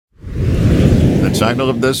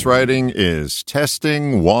title of this writing is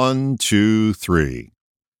Testing 1, 2, 3.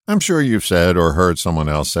 I'm sure you've said or heard someone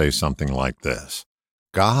else say something like this.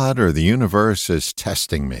 God or the universe is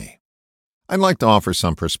testing me. I'd like to offer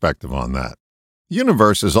some perspective on that. The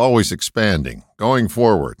universe is always expanding, going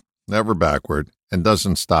forward, never backward, and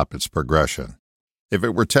doesn't stop its progression. If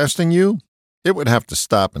it were testing you, it would have to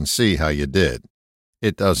stop and see how you did.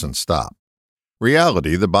 It doesn't stop.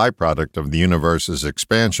 Reality, the byproduct of the universe's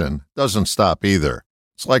expansion, doesn't stop either.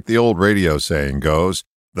 It's like the old radio saying goes,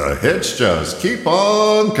 "The hits just keep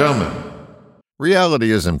on coming." Reality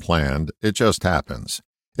isn't planned, it just happens.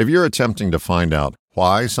 If you're attempting to find out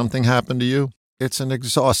why something happened to you, it's an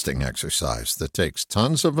exhausting exercise that takes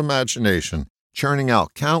tons of imagination, churning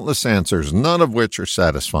out countless answers, none of which are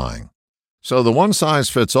satisfying. So the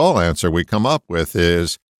one-size-fits-all answer we come up with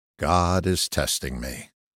is, God is testing me.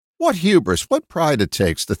 What hubris, what pride it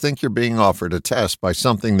takes to think you're being offered a test by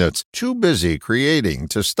something that's too busy creating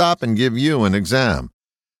to stop and give you an exam.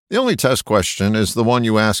 The only test question is the one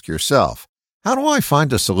you ask yourself. How do I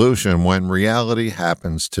find a solution when reality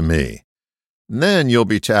happens to me? And then you'll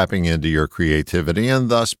be tapping into your creativity and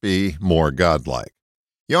thus be more godlike.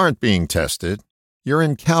 You aren't being tested. You're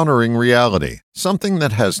encountering reality, something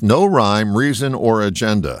that has no rhyme, reason, or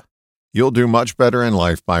agenda. You'll do much better in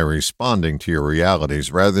life by responding to your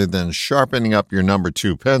realities rather than sharpening up your number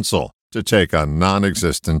 2 pencil to take a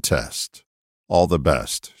non-existent test. All the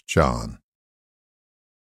best, John.